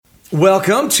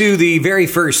Welcome to the very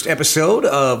first episode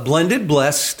of Blended,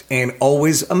 Blessed, and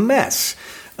Always a Mess.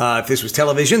 If this was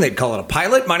television, they'd call it a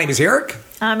pilot. My name is Eric.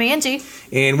 I'm Angie.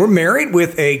 And we're married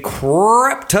with a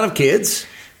crap ton of kids.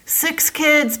 6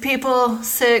 kids, people.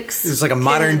 6. It's like a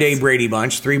modern-day Brady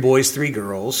Bunch. 3 boys, 3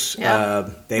 girls.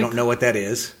 Yep. They don't know what that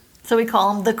is. So we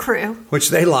call them the crew.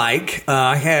 Which they like.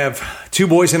 I have 2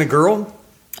 boys and a girl.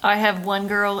 I have 1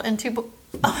 girl and 2 boys.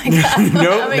 Oh, my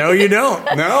God. No, you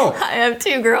don't. No. I have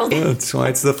 2 girls. That's why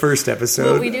it's the first episode.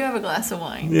 Well, we do have a glass of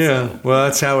wine. Yeah. So. Well,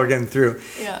 that's how we're getting through.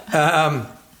 Yeah.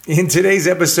 In today's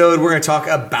episode, we're going to talk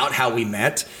about how we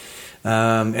met.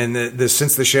 And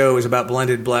since the show is about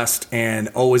blended, blessed, and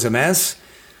always a mess,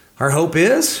 our hope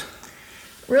is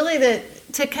really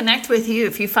that to connect with you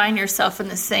if you find yourself in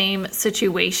the same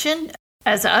situation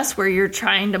as us, where you're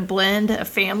trying to blend a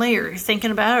family, or you're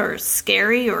thinking about it, or it's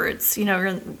scary, or it's, you're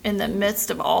in the midst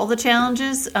of all the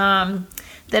challenges, that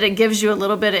it gives you a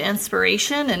little bit of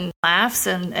inspiration and laughs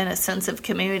and a sense of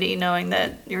community, knowing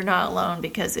that you're not alone,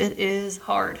 because it is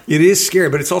hard. It is scary,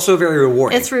 but it's also very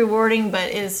rewarding. It's rewarding, but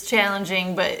it's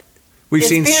challenging, but we've it's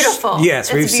seen beautiful.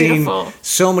 Yes, we've beautiful. Seen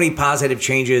so many positive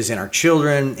changes in our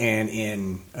children and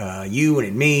in you and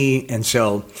in me, and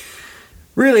so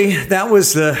really that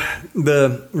was the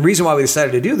reason why we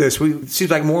decided to do this. It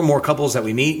seems like more and more couples that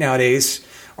we meet nowadays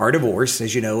are divorced,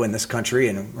 as you know, in this country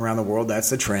and around the world. That's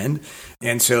the trend.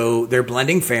 And so they're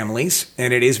blending families,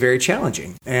 and it is very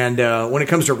challenging. And when it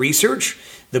comes to research,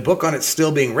 the book on it's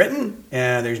still being written.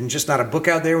 There's just not a book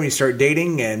out there when you start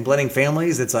dating and blending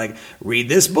families that's like, read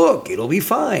this book, it'll be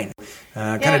fine.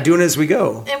 Kind of doing it as we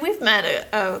go. And we've met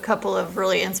a couple of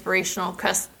really inspirational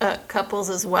couples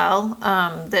as well,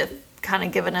 that kind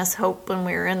of given us hope when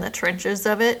we were in the trenches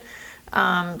of it.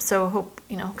 So hope,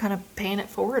 kind of paying it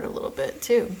forward a little bit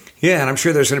too. Yeah, and I'm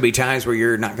sure there's going to be times where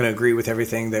you're not going to agree with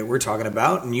everything that we're talking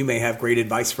about, and you may have great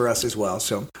advice for us as well.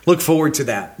 So look forward to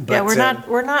that. But,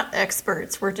 we're not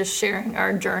experts. We're just sharing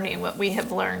our journey and what we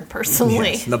have learned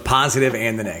personally. Yes, the positive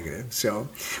and the negative. So,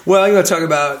 well, you want to talk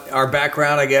about our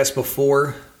background, I guess,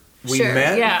 before we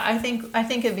met? Yeah, I think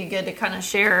it'd be good to kind of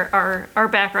share our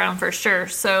background for sure.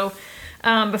 So,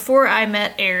 before I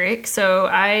met Eric, so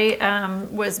I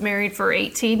was married for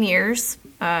 18 years.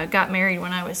 Got married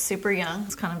when I was super young.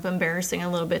 It's kind of embarrassing a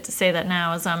little bit to say that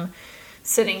now as I'm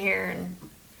sitting here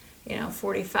and,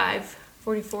 45,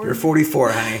 44. You're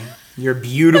 44, honey. You're a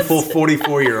beautiful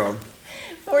 44-year-old.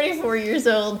 44 years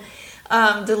old.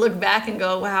 To look back and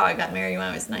go, wow, I got married when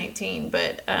I was 19.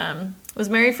 But was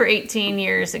married for 18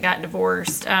 years and got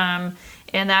divorced. And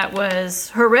that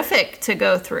was horrific to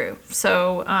go through.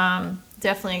 So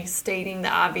definitely stating the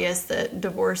obvious that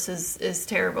divorce is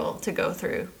terrible to go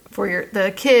through for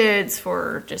the kids,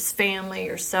 for just family,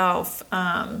 yourself.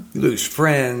 You lose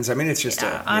friends. I mean, it's just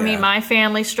I mean, my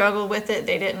family struggled with it.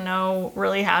 They didn't know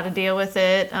really how to deal with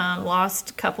it.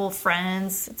 Lost a couple of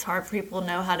friends. It's hard for people to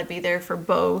know how to be there for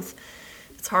both.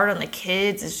 It's hard on the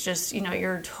kids. It's just,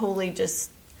 you're totally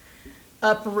just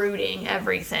uprooting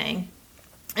everything.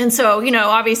 And so,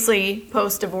 obviously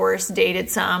post-divorce dated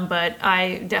some, but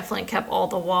I definitely kept all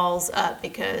the walls up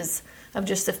because of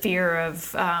just the fear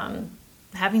of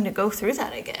having to go through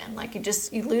that again. Like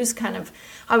you lose kind of,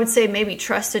 I would say maybe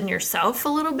trust in yourself a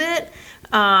little bit.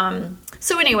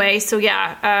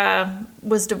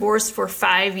 Was divorced for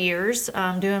 5 years,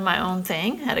 doing my own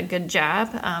thing, had a good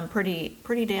job,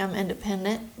 pretty damn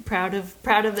independent. Proud of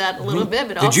that a little bit,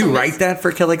 but did you write that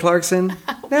for Kelly Clarkson?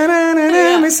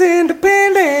 Yeah. Miss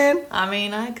Independent. I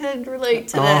mean, I could relate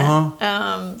to that.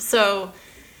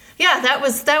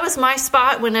 That was my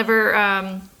spot. Whenever,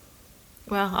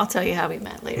 I'll tell you how we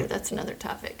met later. That's another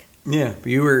topic. Yeah, but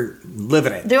you were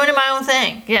living it, doing my own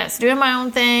thing. Yes, doing my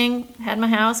own thing. Had my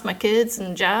house, my kids,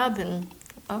 and job, and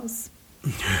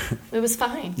it was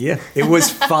fine. Yeah, it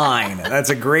was fine. That's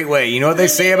a great way. You know what they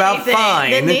say about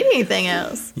fine. Didn't need anything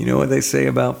else. You know what they say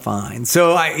about fine.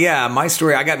 So, my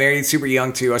story, I got married super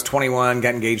young, too. I was 21,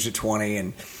 got engaged at 20,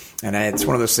 and it's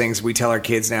one of those things we tell our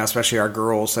kids now, especially our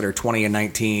girls that are 20 and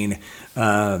 19,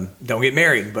 don't get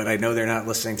married. But I know they're not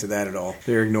listening to that at all.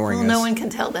 They're ignoring us. No one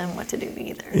can tell them what to do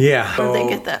either. Yeah. Where do they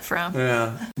get that from?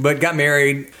 Yeah. But got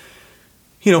married.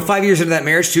 5 years into that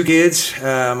marriage, 2 kids.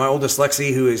 My oldest,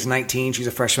 Lexi, who is 19, she's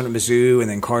a freshman at Mizzou, and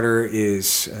then Carter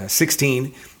is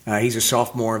 16. He's a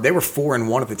sophomore. They were 4 and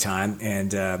 1 at the time,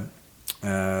 and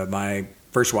my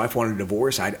first wife wanted a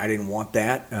divorce. I didn't want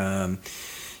that.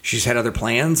 She just had other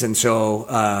plans, and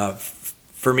so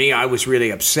for me, I was really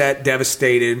upset,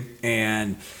 devastated,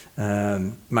 and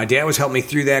my dad was helping me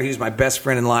through that. He was my best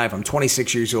friend in life. I'm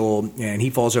 26 years old, and he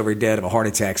falls over dead of a heart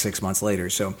attack 6 months later.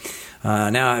 So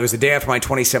now it was the day after my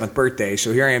 27th birthday.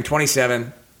 So here I am,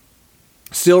 27,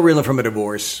 Still reeling from a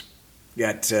divorce.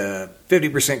 Got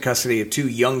 50% custody of 2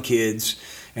 young kids.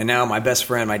 And now my best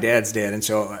friend, my dad's dead. And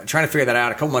so trying to figure that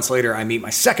out. A couple months later, I meet my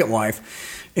second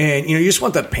wife. And, you just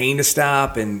want the pain to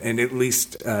stop. And at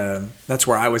least that's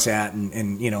where I was at.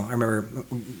 And I remember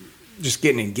just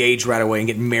getting engaged right away and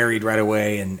getting married right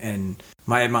away. And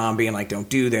my mom being like, don't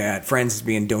do that. Friends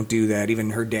being, don't do that.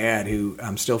 Even her dad, who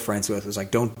I'm still friends with, was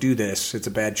like, don't do this. It's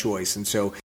a bad choice. And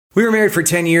so we were married for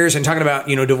 10 years and talking about,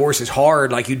 divorce is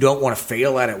hard. Like, you don't want to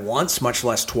fail at it once, much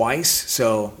less twice.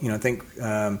 So, I think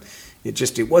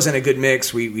it wasn't a good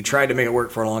mix. We tried to make it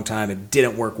work for a long time. It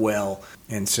didn't work well.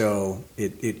 And so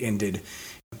it ended.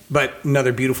 But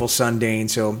another beautiful son, Dane.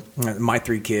 So my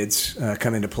 3 kids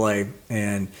come into play.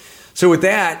 And so with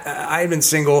that, I had been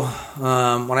single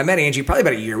when I met Angie, probably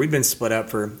about a year. We'd been split up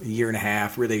for a year and a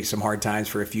half, really some hard times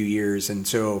for a few years. And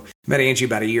so met Angie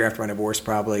about a year after my divorce,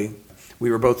 probably.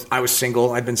 I was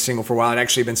single. I'd been single for a while. I'd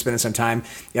actually been spending some time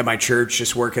at my church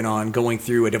just working on going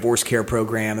through a divorce care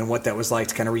program and what that was like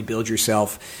to kind of rebuild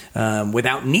yourself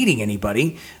without needing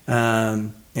anybody.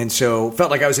 And so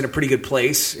felt like I was in a pretty good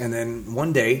place. And then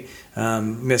one day,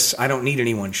 Miss I Don't Need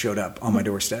Anyone showed up on my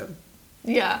doorstep.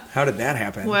 Yeah. How did that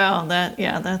happen? Well,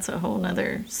 that's a whole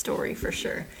nother story for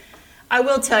sure. I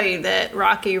will tell you that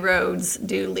rocky roads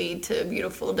do lead to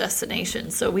beautiful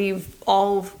destinations. So we've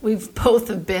both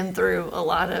have been through a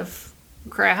lot of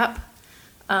crap.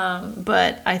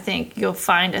 But I think you'll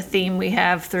find a theme we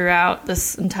have throughout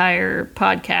this entire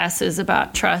podcast is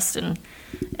about trust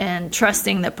and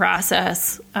trusting the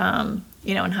process.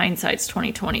 In hindsight's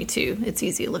 2022. It's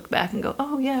easy to look back and go,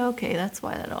 oh yeah, okay, that's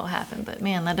why that all happened. But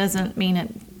man, that doesn't mean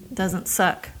it doesn't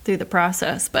suck through the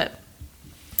process. But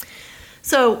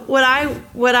so what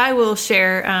I will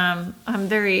share, I'm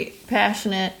very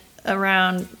passionate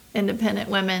around independent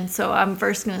women. So I'm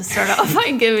first going to start off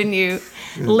by giving you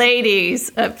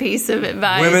ladies a piece of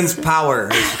advice. Women's power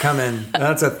is coming.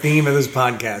 That's a theme of this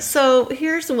podcast. So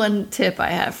here's one tip I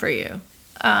have for you.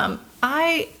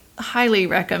 I highly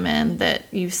recommend that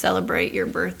you celebrate your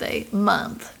birthday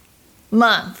month,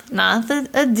 not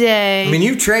a day. I mean,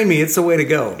 you've trained me. It's the way to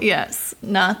go. Yes.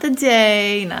 Not the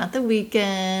day, not the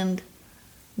weekend,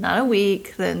 not a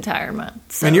week, the entire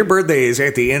month. So, and your birthday is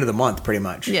at the end of the month, pretty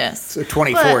much. Yes. It's the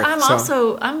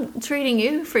 24th. But I'm treating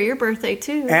you for your birthday,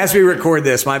 too. As we record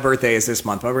this, my birthday is this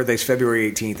month. My birthday is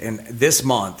February 18th. And this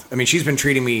month, I mean, she's been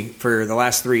treating me for the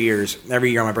last 3 years, every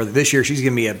year on my birthday. This year, she's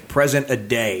giving me a present a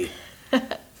day.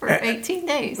 For 18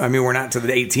 days. I mean, we're not to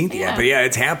the 18th yet, but yeah,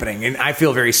 it's happening. And I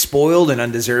feel very spoiled and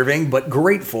undeserving, but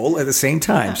grateful at the same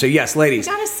time. Yeah. So yes, ladies.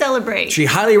 You got to celebrate. She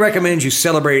highly recommends you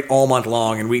celebrate all month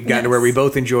long. And we've gotten to where we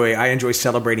both I enjoy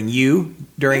celebrating you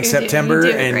during September.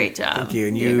 You do a great job. Thank you.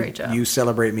 And you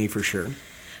celebrate me for sure.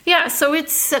 Yeah, so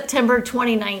it's September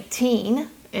 2019,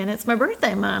 and it's my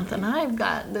birthday month, and I've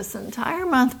got this entire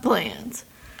month planned.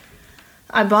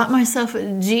 I bought myself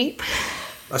a Jeep.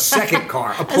 A second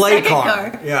car, a play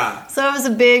car. Yeah. So it was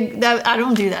I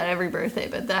don't do that every birthday,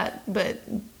 but that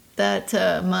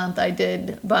month I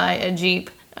did buy a Jeep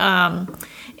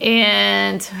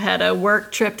and had a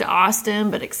work trip to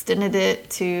Austin, but extended it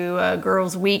to a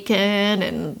girls' weekend,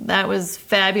 and that was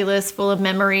fabulous, full of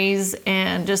memories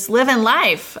and just living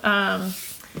life,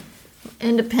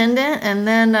 independent. And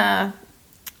then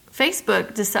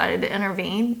Facebook decided to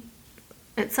intervene.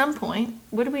 At some point,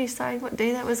 what did we decide what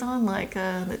day that was on? Like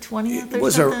the 20th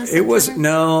or something? It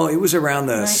was around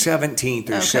the 17th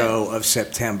or so of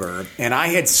September. And I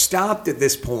had stopped at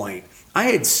this point. I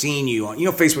had seen you on,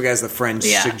 Facebook has the friend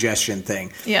suggestion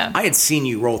thing. Yeah. I had seen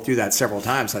you roll through that several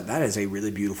times. Like, that is a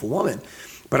really beautiful woman.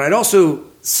 But I'd also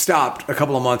stopped a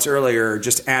couple of months earlier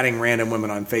just adding random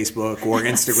women on Facebook or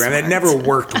Instagram. It never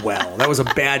worked well. That was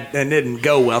that didn't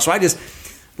go well. So I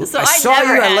saw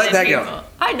you, I let that go.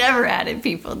 I never added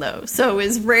people, though. So it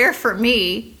was rare for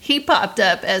me. He popped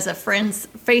up as a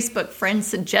Facebook friend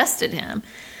suggested him.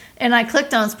 And I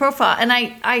clicked on his profile. And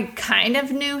I kind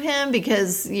of knew him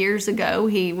because years ago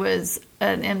he was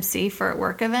an MC for a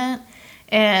work event.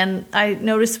 And I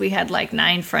noticed we had like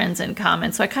 9 friends in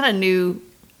common. So I kind of knew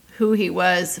who he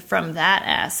was from that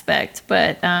aspect.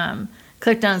 But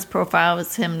clicked on his profile. It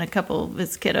was him and a couple of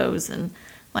his kiddos. And I'm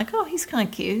like, oh, he's kind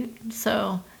of cute.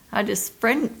 So I just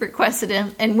friend requested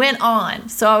him and went on.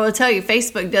 So I will tell you,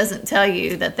 Facebook doesn't tell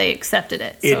you that they accepted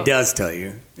it. So it does tell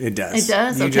you. It does. It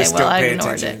does? You okay, just well, don't I pay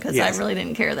ignored attention. it because I really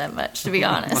didn't care that much, to be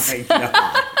honest.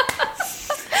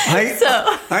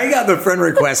 I got the friend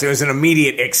request. It was an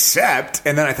immediate accept,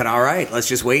 and then I thought, all right, let's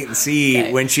just wait and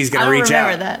see when she's going to reach out.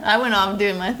 I remember that. I went off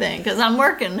doing my thing because I'm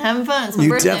working, having fun. It's my you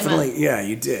birthday definitely, month. yeah,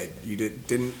 you did. You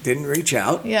didn't reach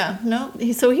out. Yeah, no.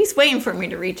 So he's waiting for me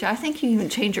to reach out. I think you even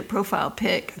changed your profile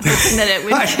pic, hoping that it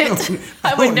would get.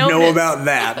 I don't know about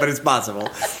that, but it's possible.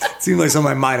 It seemed like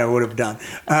something I might have would have done,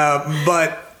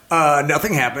 but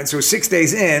nothing happened. So 6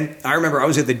 days in, I remember I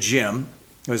was at the gym.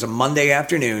 It was a Monday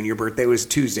afternoon. Your birthday was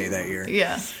Tuesday that year.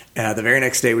 Yeah. The very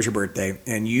next day was your birthday,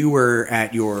 and you were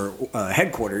at your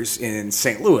headquarters in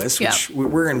St. Louis, which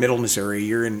we're in Middle Missouri.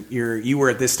 You were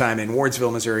at this time in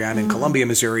Wardsville, Missouri. I'm in Columbia,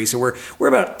 Missouri. So we're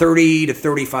about 30 to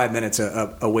 35 minutes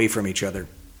away from each other.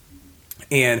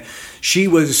 And she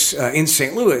was in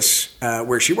St. Louis,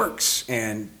 where she works,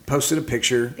 and posted a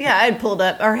picture. Yeah, I had pulled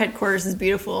up. Our headquarters is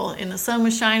beautiful, and the sun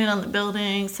was shining on the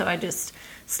building, so I just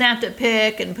snapped a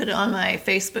pic and put it on my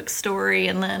Facebook story,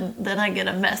 and then I get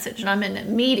a message, and I'm in a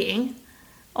meeting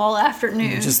all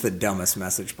afternoon. Just the dumbest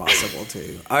message possible,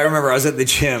 too. I remember I was at the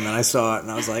gym, and I saw it,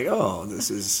 and I was like, oh,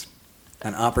 this is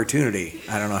an opportunity.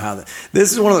 I don't know how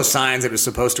this is one of those signs that was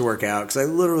supposed to work out, because I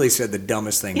literally said the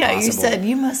dumbest thing possible. Yeah, you said,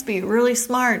 you must be really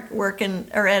smart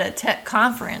working or at a tech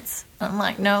conference. I'm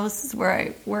like, no, this is where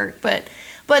I work, but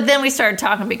then we started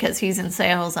talking because he's in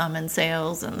sales, I'm in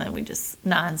sales, and then we just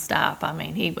nonstop. I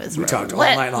mean, he was talked all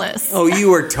night long. relentless. Oh,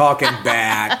 you were talking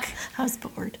back. I was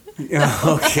bored.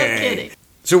 Okay.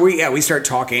 So we start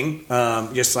talking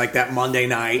just like that Monday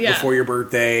night before your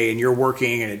birthday, and you're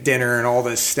working and at dinner and all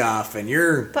this stuff, and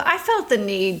you're. But I felt the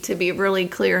need to be really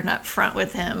clear and upfront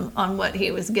with him on what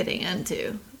he was getting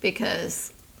into,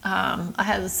 because I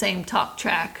have the same talk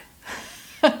track.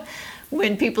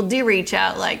 When people do reach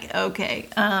out, like, okay,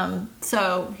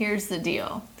 so here's the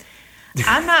deal.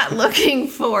 I'm not looking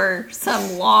for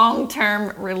some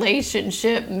long-term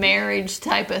relationship, marriage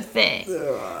type of thing.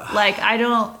 Ugh. Like,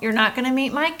 you're not going to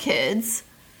meet my kids.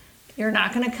 You're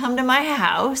not going to come to my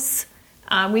house.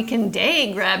 We can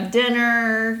date, grab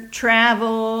dinner,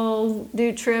 travel,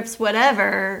 do trips,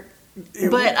 whatever.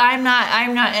 But I'm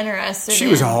not interested. She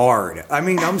was hard. I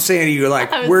mean, I'm saying to you,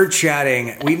 like, we're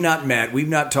chatting. We've not met. We've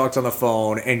not talked on the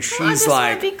phone. And she's I just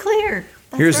like, want to be clear.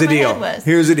 That's here's the deal.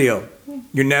 Here's the deal.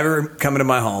 You're never coming to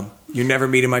my home. You're never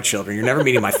meeting my children. You're never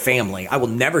meeting my family. I will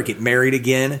never get married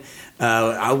again.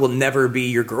 I will never be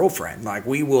your girlfriend. Like,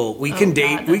 we can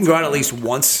date. God, we can go out at least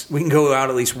once. We can go out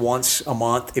at least once a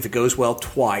month. If it goes well,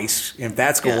 twice. And if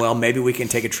that's going well, maybe we can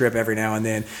take a trip every now and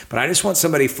then. But I just want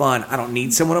somebody fun. I don't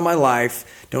need someone in my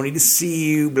life. Don't need to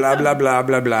see you. Blah blah blah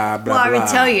blah blah blah. Well, I would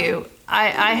tell you,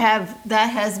 I have. That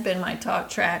has been my talk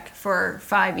track for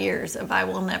 5 years. Of I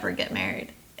will never get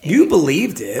married. You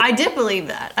believed it. I did believe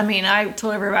that. I mean, I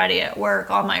told everybody at work,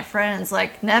 all my friends,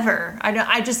 like, never.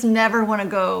 I just never want to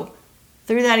go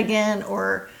through that again,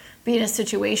 or be in a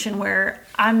situation where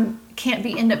I can't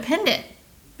be independent,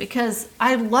 because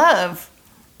I love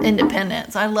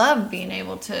independence. I love being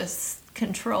able to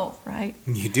control, right?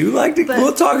 You do like to.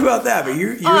 We'll talk about that, but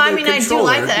you're I the mean, controller.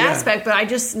 I do like that aspect, but I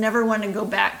just never want to go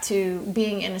back to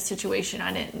being in a situation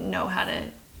I didn't know how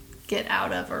to get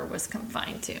out of or was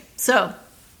confined to. So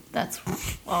that's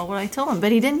all what I told him,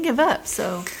 but he didn't give up.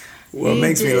 So, well, it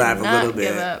makes me laugh a little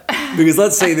bit because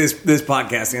let's say this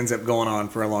podcast ends up going on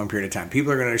for a long period of time.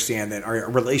 People are going to understand that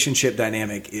our relationship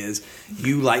dynamic is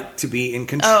you like to be in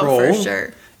control, for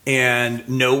sure, and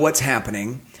know what's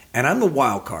happening, and I'm the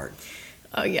wild card.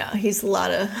 Oh yeah, he's a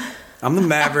lot of. I'm the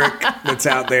maverick that's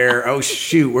out there. Oh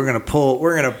shoot, we're gonna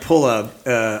pull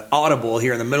a audible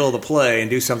here in the middle of the play and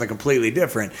do something completely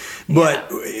different.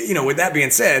 But with that being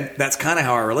said, that's kind of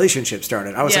how our relationship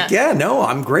started. I was like,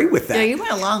 I'm great with that. Yeah, you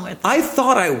went along with it. I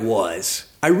thought I was.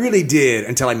 I really did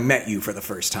until I met you for the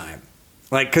first time.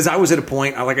 Like, because I was at a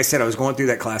point, like I said, I was going through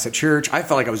that class at church. I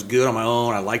felt like I was good on my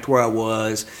own. I liked where I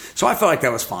was, so I felt like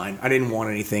that was fine. I didn't want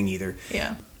anything either.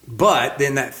 Yeah. But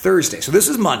then that Thursday, so this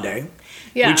is Monday.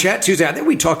 Yeah. We chat Tuesday. I think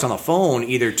we talked on the phone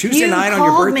either Tuesday night on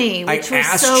your birthday. I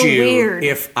asked so you weird.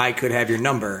 if I could have your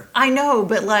number. I know,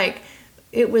 but like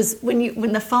it was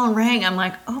when the phone rang, I'm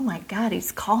like, oh my God,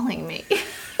 he's calling me.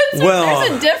 There's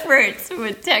a difference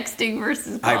with texting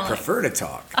versus calling. I prefer to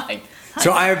talk.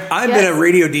 So I've been a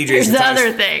radio DJ since I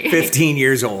was 15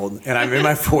 years old, and I'm in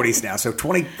my 40s now, so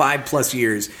 25 plus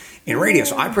years in radio.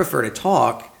 So I prefer to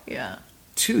talk. Yeah.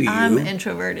 To you. I'm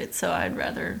introverted, so I'd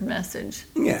rather message.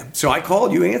 Yeah. So I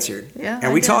called, you answered. Yeah.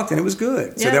 And we talked, and it was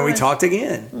good. So then we talked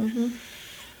again. Mm-hmm.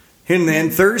 And then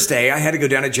Thursday, I had to go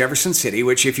down to Jefferson City,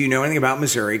 which, if you know anything about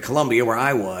Missouri, Columbia, where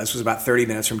I was about 30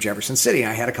 minutes from Jefferson City.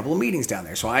 I had a couple of meetings down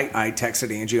there. So I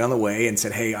texted Angie on the way and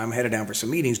said, hey, I'm headed down for some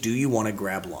meetings. Do you want to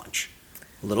grab lunch?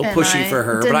 A little And pushy I for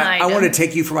her, but I denied want to him.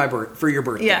 take you for your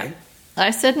birthday. Yeah.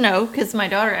 I said no because my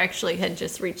daughter actually had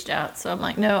just reached out. So I'm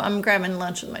like, no, I'm grabbing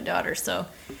lunch with my daughter. So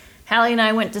Hallie and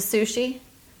I went to sushi.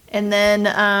 And then...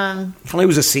 Hallie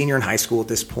was a senior in high school at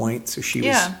this point. So she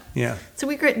was... Yeah. So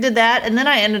we did that. And then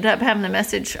I ended up having the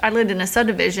message. I lived in a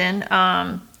subdivision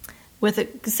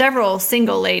with several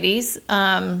single ladies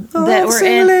that were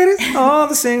in... ladies. All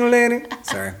the single ladies.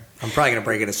 Sorry. I'm probably going to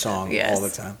break it a song all the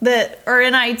time. That are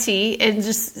in IT and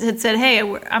just had said, hey,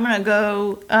 I'm going to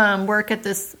go work at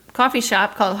this coffee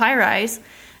shop called High Rise.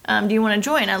 Do you want to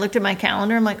join? I looked at my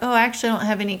calendar. I'm like, oh, actually, I don't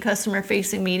have any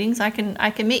customer-facing meetings. I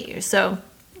can meet you. So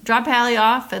drop Hallie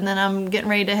off, and then I'm getting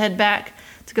ready to head back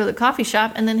to go to the coffee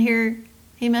shop. And then here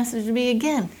he messaged me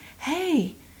again.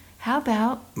 Hey, how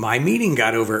about... My meeting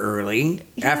got over early.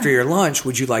 Yeah. After your lunch,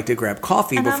 would you like to grab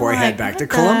coffee And before I'm I head like, back to what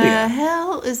the Columbia?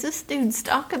 hell? Is this dude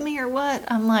stalking me or what?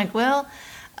 I'm like, well...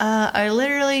 I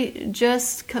literally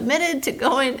just committed to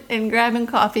going and grabbing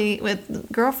coffee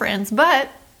with girlfriends, but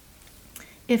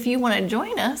if you want to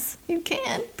join us, you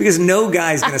can. Because no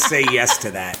guy's going to say yes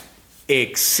to that,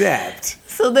 except...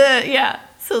 So then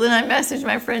I messaged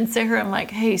my friend Sarah. I'm like,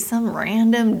 hey, some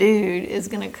random dude is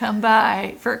going to come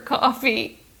by for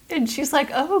coffee. And she's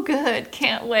like, oh, good.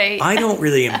 Can't wait. I don't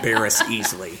really embarrass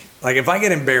easily. Like, if I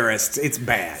get embarrassed, it's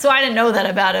bad. So I didn't know that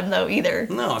about him, though, either.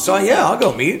 No, so yeah, I'll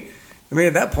go meet. I mean,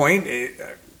 at that point,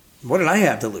 what did I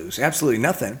have to lose? Absolutely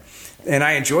nothing. And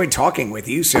I enjoyed talking with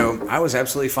you, so I was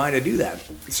absolutely fine to do that.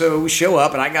 So we show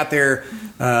up, and I got there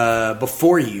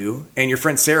before you, and your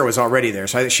friend Sarah was already there.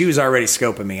 So she was already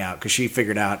scoping me out because she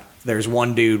figured out there's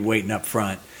one dude waiting up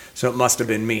front. So it must have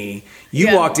been me.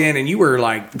 You walked in and you were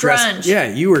like dressed. Grunge.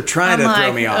 Yeah, you were trying to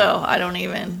throw me off. Oh, I don't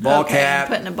even. Ball cap.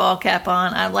 Putting a ball cap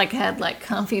on. I had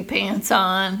comfy pants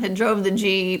on. Had drove the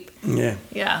Jeep. Yeah.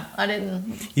 Yeah, I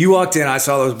didn't. You walked in, I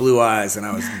saw those blue eyes, and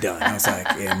I was done. I was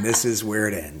like, and this is where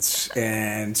it ends.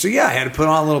 And so, yeah, I had to put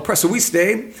on a little press. So we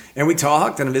stayed, and we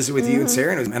talked, and I visited with you and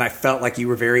Sarah, and I felt like you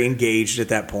were very engaged at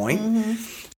that point.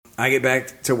 Mm-hmm. I get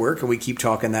back to work, and we keep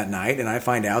talking that night, and I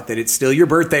find out that it's still your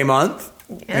birthday month.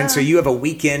 Yeah. And so you have a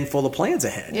weekend full of plans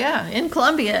ahead. Yeah, in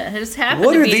Columbia. It just happened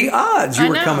What to are be. the odds you I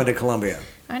were know. coming to Columbia?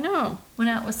 I know. Went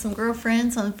out with some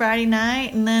girlfriends on Friday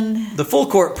night, and then... The full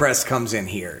court press comes in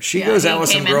here. She Yeah, goes he out with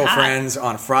some came in hot. girlfriends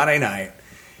on Friday night.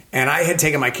 And I had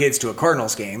taken my kids to a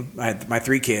Cardinals game. I had my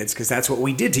 3 kids because that's what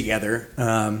we did together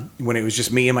when it was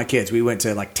just me and my kids. We went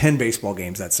to like 10 baseball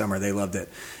games that summer. They loved it.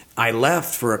 I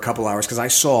left for a couple hours because I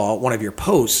saw one of your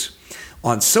posts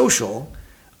on social.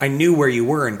 I knew where you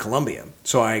were in Columbia.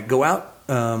 So I go out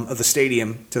of the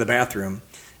stadium to the bathroom,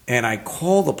 and I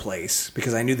call the place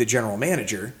because I knew the general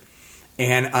manager,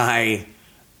 and I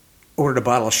ordered a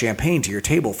bottle of champagne to your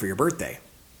table for your birthday.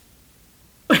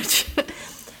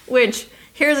 Which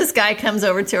here this guy comes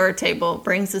over to our table,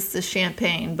 brings us the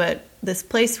champagne, but this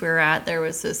place we were at, there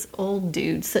was this old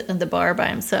dude sitting at the bar by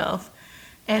himself,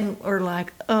 and we're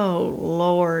like, oh,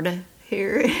 Lord.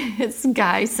 Here, this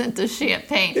guy sent us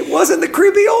champagne. It wasn't the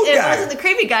creepy old guy. It wasn't the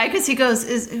creepy guy because he goes,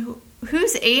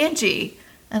 who's Angie?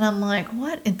 And I'm like,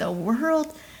 what in the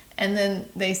world? And then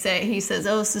he says,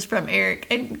 oh, this is from Eric.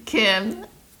 And Kim,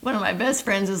 one of my best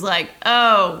friends, was like,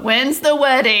 oh, when's the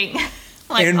wedding? I'm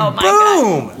like, and oh my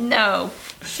boom! God. No,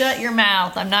 shut your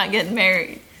mouth. I'm not getting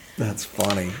married. That's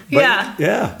funny. But,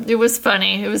 Yeah. It was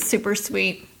funny. It was super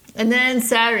sweet. And then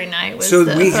Saturday night was so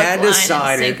the we hook, had line, and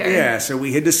decided. sinker. Yeah, so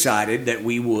we had decided that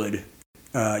we would.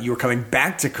 You were coming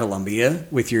back to Columbia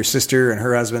with your sister and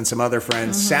her husband, some other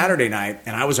friends, Saturday night,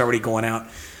 and I was already going out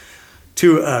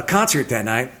to a concert that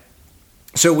night.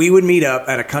 So we would meet up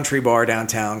at a country bar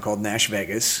downtown called Nash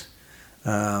Vegas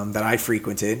that I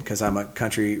frequented because I'm a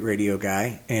country radio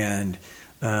guy, and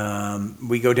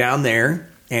we go down there,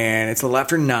 and it's a little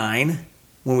after 9.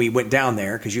 When we went down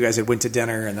there, because you guys had went to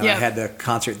dinner, and then I had the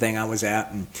concert thing I was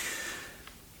at,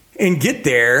 and get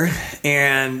there,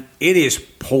 and it is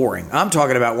pouring. I'm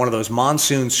talking about one of those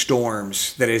monsoon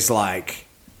storms that is like,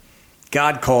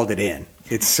 God called it in.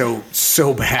 It's so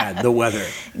bad, the weather.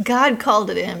 God called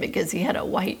it in because he had a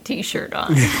white T-shirt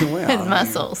on and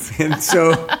muscles. And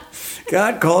so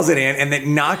God calls it in, and it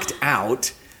knocked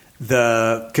out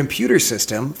the computer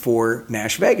system for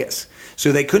Nash Vegas.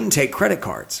 So they couldn't take credit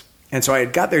cards. And so I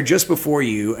had got there just before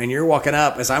you, and you're walking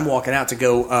up as I'm walking out to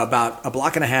go about a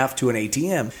block and a half to an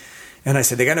ATM. And I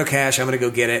said, they got no cash. I'm going to go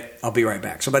get it. I'll be right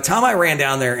back. So by the time I ran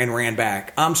down there and ran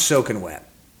back, I'm soaking wet.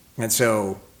 And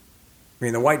so, I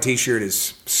mean, the white T-shirt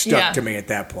is stuck to me at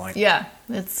that point. Yeah,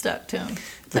 it's stuck to him.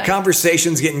 The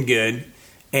conversation's getting good.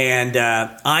 And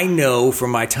I know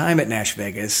from my time at Nash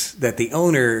Vegas that the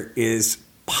owner is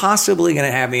possibly going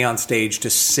to have me on stage to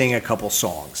sing a couple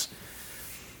songs.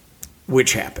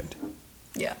 which happened.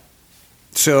 Yeah.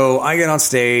 So I get on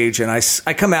stage and I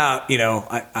come out,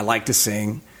 I like to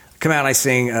sing. I come out and I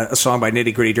sing a song by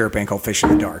Nitty Gritty Dirt Band called Fish in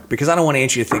the Dark, because I don't want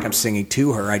Angie to think I'm singing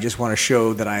to her. I just want to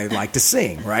show that I like to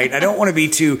sing, right? I don't want to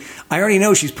be I already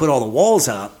know she's put all the walls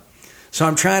up, so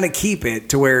I'm trying to keep it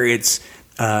to where it's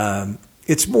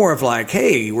more of like,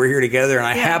 hey, we're here together, and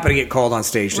I happen to get called on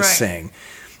stage to sing.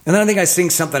 And then I think I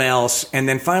sing something else, and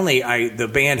then finally the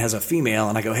band has a female,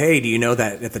 and I go, hey, do you know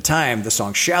that at the time the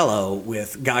song Shallow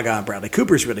with Gaga and Bradley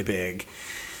Cooper's really big?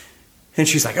 And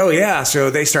she's like, oh, yeah. So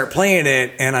they start playing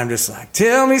it, and I'm just like,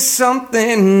 tell me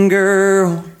something,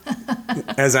 girl,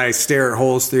 as I stare at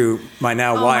holes through my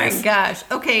now wife. Oh, my gosh.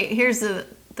 Okay, here's the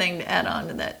thing to add on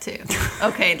to that, too.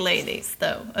 Okay, ladies,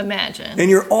 though, imagine. And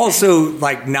you're also,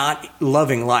 like, not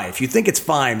loving life. You think it's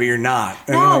fine, but you're not.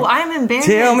 No, I'm embarrassed.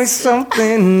 Tell me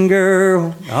something,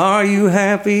 girl. Are you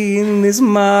happy in this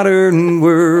modern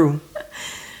world?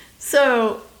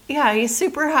 So, yeah, he's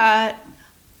super hot.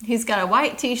 He's got a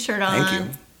white T-shirt on.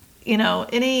 Thank you.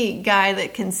 Any guy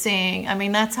that can sing, I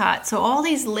mean, that's hot. So all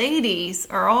these ladies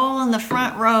are all in the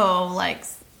front row, like,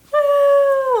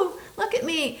 woo, look at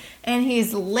me. And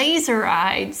he's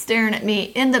laser-eyed staring at me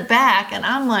in the back, and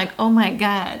I'm like, oh, my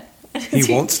God.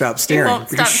 He won't stop staring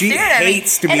because she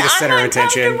hates to be the center of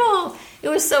attention. It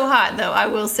was so hot, though, I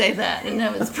will say that. And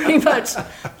that was pretty much,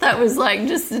 that was like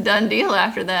just a done deal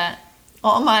after that.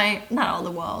 Not all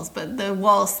the walls, but the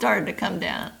walls started to come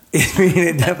down. I mean,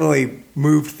 it definitely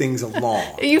moved things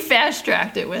along. You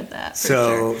fast-tracked it with that, for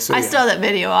sure. I saw that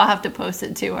video. I'll have to post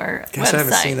it to our website. I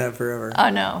haven't seen that forever. Oh,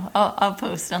 no. I'll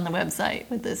post it on the website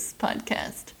with this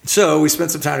podcast. So we spent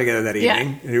some time together that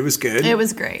evening, and it was good. It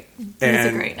was great. It was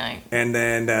a great night. And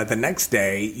then the next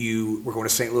day, you were going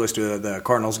to St. Louis to the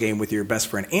Cardinals game with your best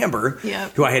friend, Amber,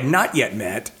 who I had not yet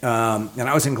met. And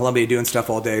I was in Columbia doing stuff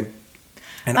all day.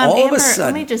 And all Amber, of a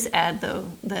sudden... Let me just add, though,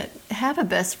 that have a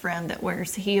best friend that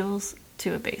wears heels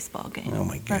to a baseball game. Oh,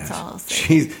 my gosh. That's all I'll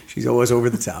say. She's always over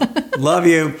the top. Love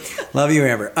you. Love you,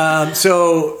 Amber.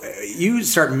 So you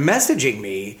start messaging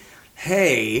me,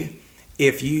 hey,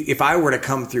 if I were to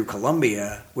come through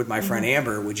Columbia with my friend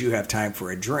Amber, would you have time for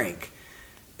a drink?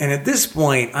 And at this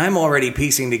point, I'm already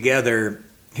piecing together...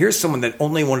 Here's someone that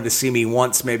only wanted to see me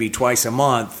once, maybe twice a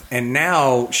month. And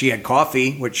now she had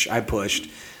coffee, which I pushed.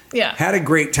 Yeah. Had a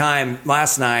great time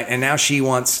last night, and now she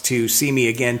wants to see me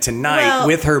again tonight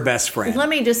with her best friend. Let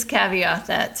me just caveat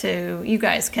that too. You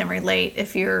guys can relate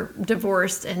if you're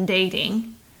divorced and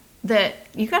dating, that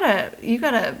you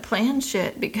gotta plan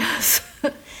shit, because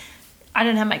I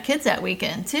didn't have my kids that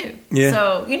weekend too. Yeah.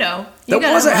 So,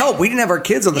 that wasn't help. We didn't have our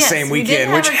kids on the same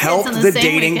weekend, which helped the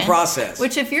dating process.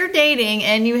 Which, if you're dating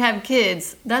and you have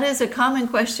kids, that is a common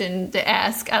question to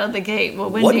ask out of the gate. Well,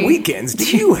 what weekends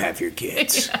do you have your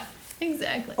kids? Yeah,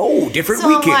 exactly. Oh, different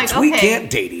weekends. We can't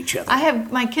date each other. I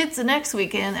have my kids the next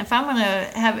weekend. If I'm going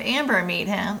to have Amber meet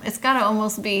him, it's got to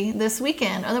almost be this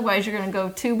weekend. Otherwise, you're going to go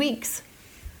 2 weeks.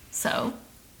 So...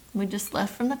 we just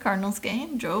left from the Cardinals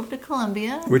game, drove to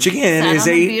Columbia. Which, again, is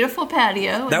a beautiful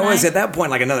patio. That was, at that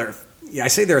point, like another... I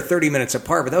say they're 30 minutes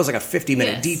apart, but that was like a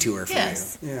 50-minute detour for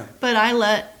you. Yeah. But I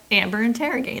let Amber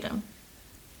interrogate him.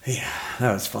 Yeah,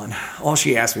 that was fun. All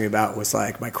she asked me about was,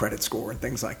 like, my credit score and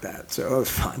things like that. So it was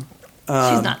fun.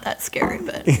 She's not that scary,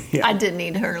 but I did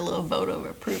need her little vote of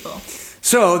approval.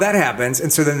 So that happens.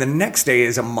 And so then the next day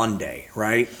is a Monday,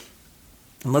 right?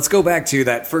 And let's go back to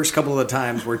that first couple of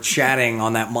times we're chatting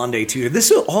on that Monday, too.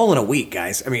 This is all in a week,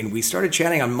 guys. I mean, we started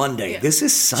chatting on Monday. Yeah. This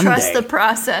is Sunday. Trust the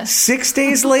process. 6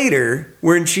 days later,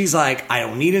 when she's like, I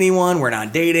don't need anyone. We're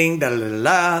not dating. Da, da, da,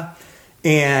 da.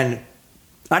 And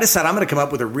I decided I'm going to come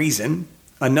up with a reason,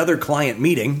 another client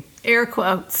meeting. Air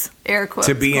quotes.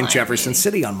 To be in Jefferson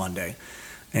City on Monday.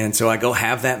 And so I go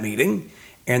have that meeting.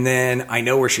 And then I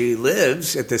know where she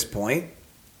lives at this point.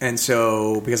 And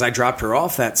so, because I dropped her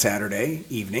off that Saturday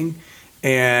evening,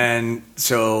 and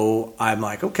so I'm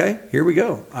like, okay, here we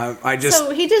go. So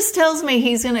he just tells me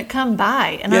he's going to come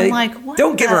by, and I'm like, what?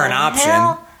 Don't give her an option.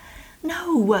 Hell?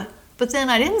 No, but then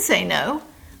I didn't say no,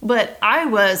 but I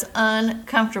was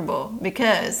uncomfortable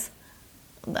because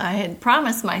I had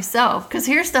promised myself. Because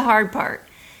here's the hard part: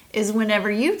 is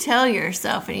whenever you tell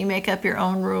yourself and you make up your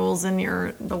own rules and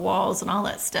the walls and all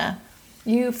that stuff,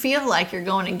 you feel like you're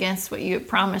going against what you had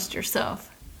promised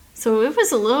yourself. So it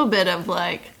was a little bit of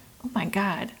like, oh my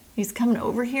God, he's coming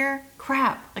over here?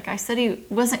 Crap. Like I said, he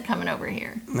wasn't coming over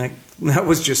here. That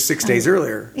was just 6 days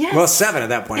earlier. Yes. Well, 7 at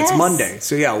that point. Yes. It's Monday.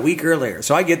 So yeah, a week earlier.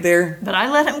 So I get there. But I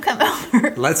let him come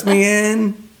over. Lets me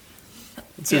in.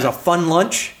 So it was a fun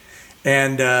lunch.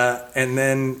 And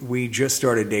then we just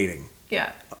started dating.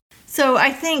 Yeah. So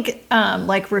I think,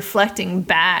 like reflecting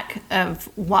back of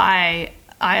why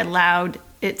I allowed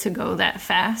it to go that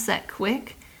fast, that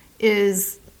quick,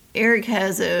 is Eric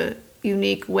has a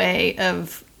unique way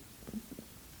of,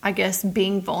 I guess,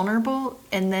 being vulnerable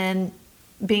and then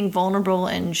being vulnerable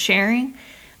and sharing.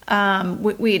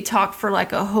 We had talked for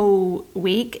like a whole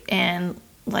week, and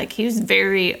like he was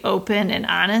very open and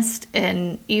honest,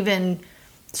 and even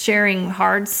sharing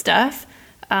hard stuff.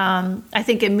 I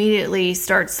think immediately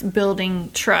starts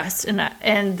building trust,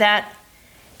 and that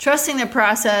trusting the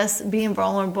process, being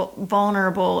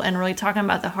vulnerable, and really talking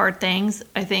about the hard things,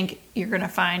 I think you're going to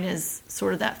find is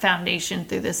sort of that foundation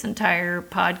through this entire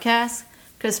podcast.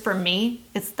 Because for me,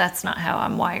 that's not how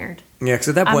I'm wired. Yeah, because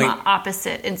at that point, I'm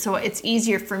opposite, and so it's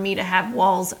easier for me to have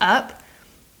walls up.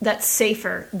 That's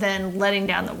safer than letting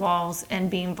down the walls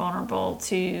and being vulnerable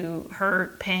to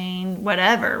hurt, pain,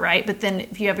 whatever, right? But then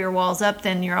if you have your walls up,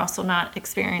 then you're also not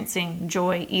experiencing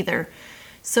joy either.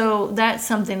 So that's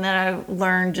something that I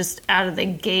learned just out of the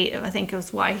gate. I think it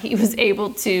was why he was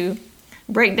able to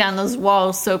break down those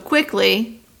walls so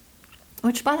quickly,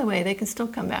 which, by the way, they can still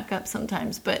come back up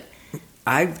sometimes. But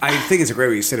I think it's a great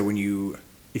way you said it.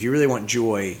 If you really want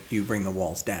joy, you bring the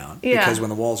walls down. Yeah. Because when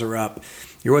the walls are up,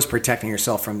 you're always protecting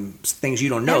yourself from things you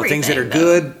don't know, Everything, things that are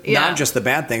though. good, Yeah. not just the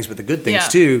bad things, but the good things Yeah.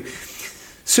 too.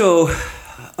 So,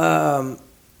 I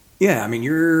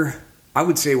mean, I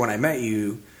would say when I met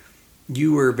you,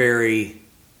 you were very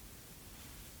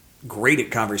great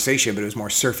at conversation, but it was more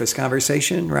surface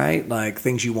conversation, right? Like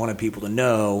things you wanted people to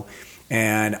know.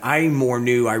 And I more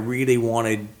knew I really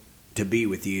wanted to be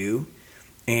with you.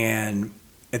 And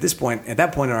at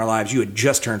that point in our lives, you had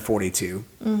just turned 42.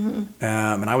 Mm-hmm.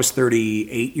 And I was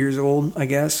 38 years old, I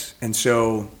guess. And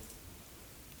so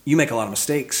you make a lot of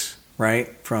mistakes, right?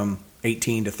 From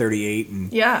 18 to 38.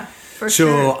 And yeah, for so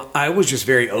sure. I was just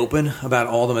very open about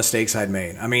all the mistakes I'd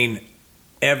made. I mean,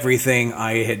 everything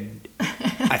I had,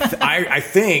 I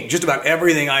think just about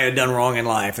everything I had done wrong in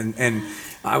life. And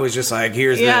I was just like,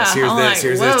 here's this, here's this,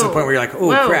 here's this, to the point where you're like,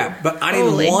 oh, crap. But I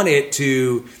didn't want it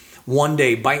to one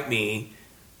day bite me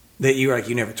that you were like,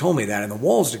 you never told me that, and the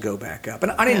walls to go back up.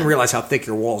 And I didn't realize how thick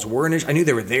your walls were. I knew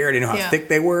they were there. I didn't know how thick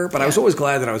they were. But I was always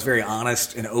glad that I was very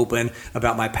honest and open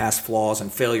about my past flaws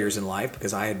and failures in life,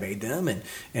 because I had made them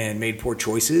and made poor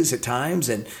choices at times,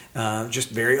 and just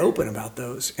very open about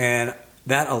those. And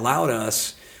that allowed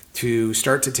us to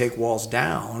start to take walls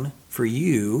down for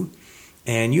you.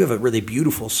 And you have a really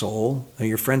beautiful soul.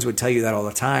 Your friends would tell you that all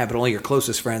the time, but only your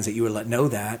closest friends that you would let know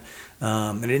that.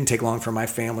 And it didn't take long for my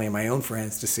family and my own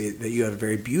friends to see that you have a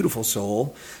very beautiful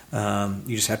soul.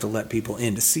 You just have to let people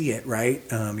in to see it, right?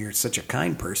 You're such a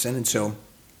kind person. And so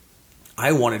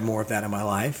I wanted more of that in my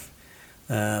life.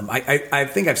 I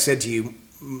think I've said to you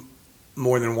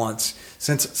more than once,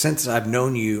 since I've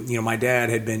known you, my dad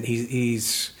had been,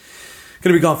 he's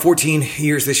going to be gone 14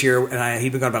 years this year, and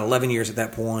he'd been gone about 11 years at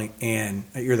that point, and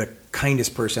you're the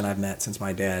kindest person I've met since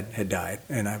my dad had died,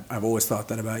 and I've always thought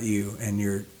that about you, and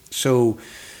you're so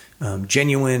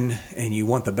genuine, and you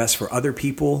want the best for other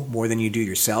people more than you do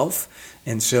yourself,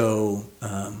 and so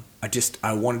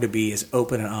I wanted to be as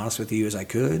open and honest with you as I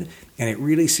could, and it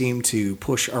really seemed to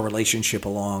push our relationship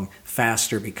along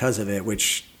faster because of it,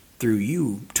 which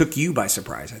took you by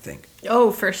surprise, I think.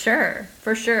 Oh, for sure.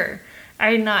 For sure.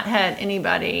 I had not had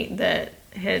anybody that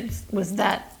was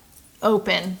that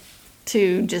open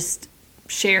to just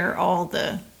share all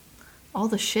the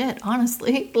shit,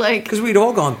 honestly. Like, because we'd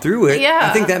all gone through it. Yeah.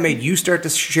 I think that made you start to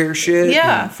share shit.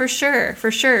 Yeah, for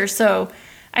sure. So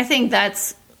I think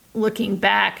that's, looking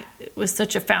back, it was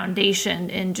such a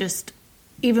foundation in just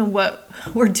even what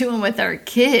we're doing with our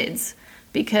kids,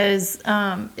 because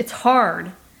it's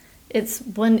hard. It's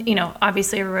when,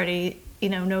 obviously everybody,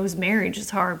 knows marriage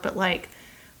is hard, but like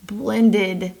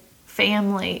blended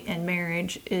family and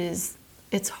marriage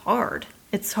it's hard.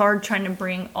 It's hard trying to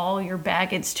bring all your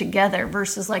baggage together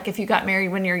versus like if you got married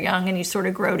when you're young and you sort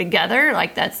of grow together,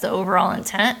 like that's the overall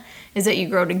intent, is that you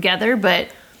grow together. But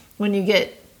when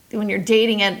you're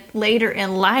dating it later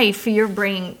in life, you're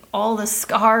bringing all the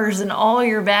scars and all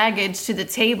your baggage to the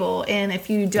table. And if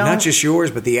you don't, not just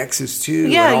yours, but the exes too.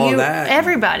 yeah, and all that.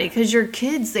 Everybody, because your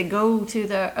kids, they go to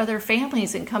the other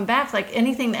families and come back. Like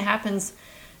anything that happens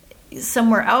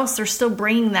somewhere else, they're still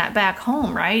bringing that back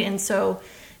home, right? And so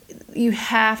you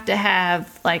have to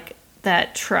have like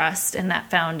that trust and that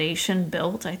foundation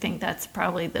built. I think that's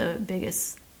probably the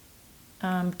biggest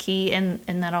key, and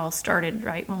that all started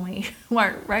right when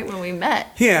we met.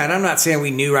 Yeah, and I'm not saying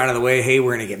we knew right out of the way, hey,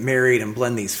 we're going to get married and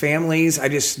blend these families. I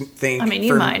just think,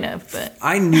 you might have, but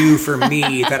I knew for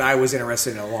me that I was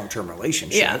interested in a long-term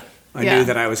relationship. Yeah. I knew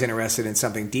that I was interested in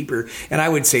something deeper. And I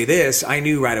would say this, I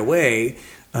knew right away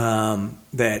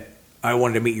that I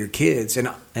wanted to meet your kids. And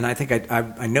I think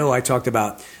I know I talked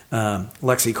about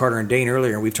Lexi, Carter, and Dane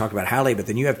earlier, and we've talked about Hallie, but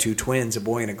then you have 2 twins, a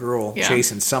boy and a girl,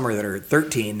 Chase and Summer, that are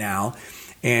 13 now.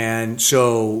 And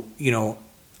so,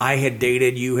 I had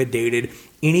dated, you had dated.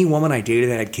 Any woman I dated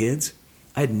that had kids,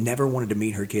 I had never wanted to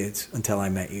meet her kids until I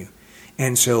met you.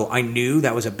 And so I knew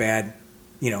that was a bad,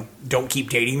 don't keep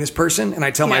dating this person. And I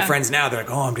tell my friends now, they're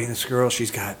like, oh, I'm dating this girl. She's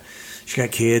got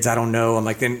kids. I don't know. I'm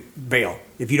like, then bail.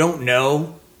 If you don't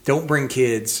know, don't bring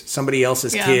kids, somebody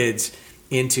else's kids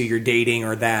into your dating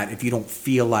or that if you don't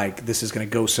feel like this is going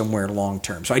to go somewhere long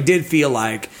term. So I did feel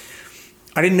like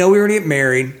I didn't know we were going to get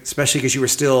married, especially because you were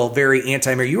still very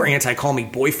anti-marriage. You were anti-call me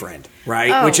boyfriend, right?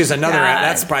 Oh, which is another, God.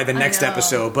 that's probably the next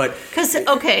episode. But because,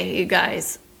 okay, you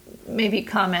guys, maybe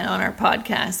comment on our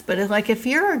podcast, but if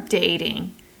you're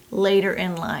dating later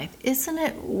in life, isn't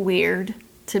it weird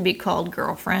to be called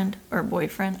girlfriend or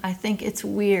boyfriend? I think it's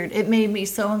weird. It made me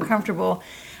so uncomfortable.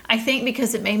 I think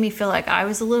because it made me feel like I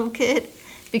was a little kid.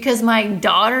 Because my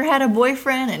daughter had a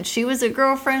boyfriend and she was a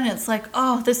girlfriend. It's like,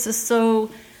 oh, this is so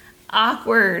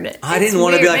awkward. I didn't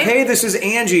want to be like, hey, this is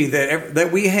Angie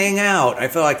that we hang out. I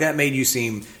felt like that made you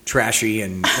seem trashy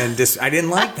and just I didn't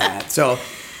like that. So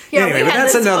anyway, but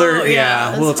that's another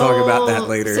we'll talk about that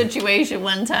later. Situation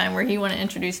one time where he wanted to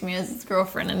introduce me as his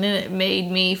girlfriend, and then it made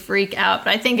me freak out.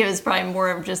 But I think it was probably more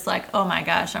of just like, oh my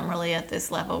gosh, I'm really at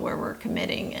this level where we're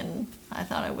committing, and I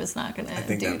thought I was not going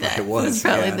to do that. It was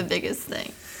probably the biggest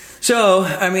thing. So,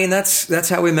 I mean, that's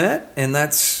how we met, and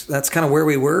that's kind of where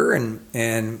we were,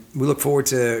 and we look forward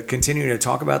to continuing to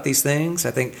talk about these things.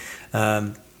 I think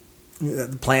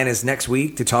the plan is next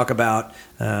week to talk about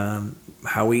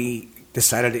how we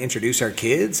decided to introduce our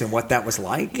kids and what that was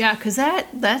like. Yeah, because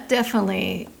that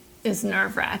definitely is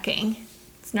nerve-wracking.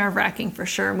 It's nerve-wracking for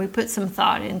sure, and we put some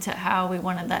thought into how we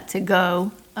wanted that to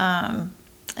go.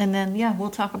 And then, we'll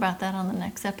talk about that on the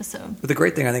next episode. But the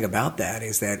great thing I think about that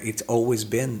is that it's always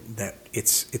been that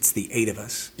it's the 8 of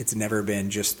us. It's never been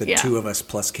just the 2 of us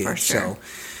plus kids. For sure.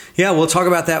 So, we'll talk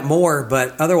about that more.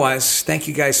 But otherwise, thank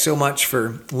you guys so much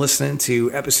for listening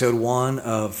to episode 1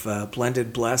 of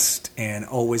Blended, Blessed, and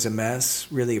Always a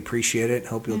Mess. Really appreciate it.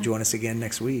 Hope you'll join us again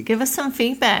next week. Give us some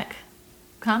feedback.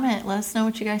 Comment. Let us know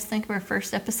what you guys think of our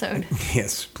first episode.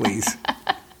 Yes, please.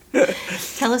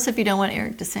 Tell us if you don't want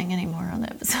Eric to sing anymore on the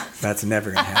episode. That's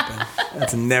never going to happen.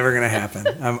 That's never going to happen.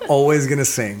 I'm always going to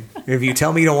sing. If you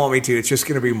tell me you don't want me to, it's just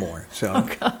going to be more. So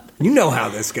you know how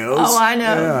this goes. Oh, I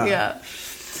know. Yeah.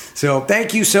 So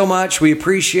thank you so much. We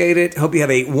appreciate it. Hope you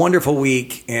have a wonderful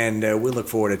week, and we look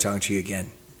forward to talking to you again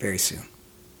very soon.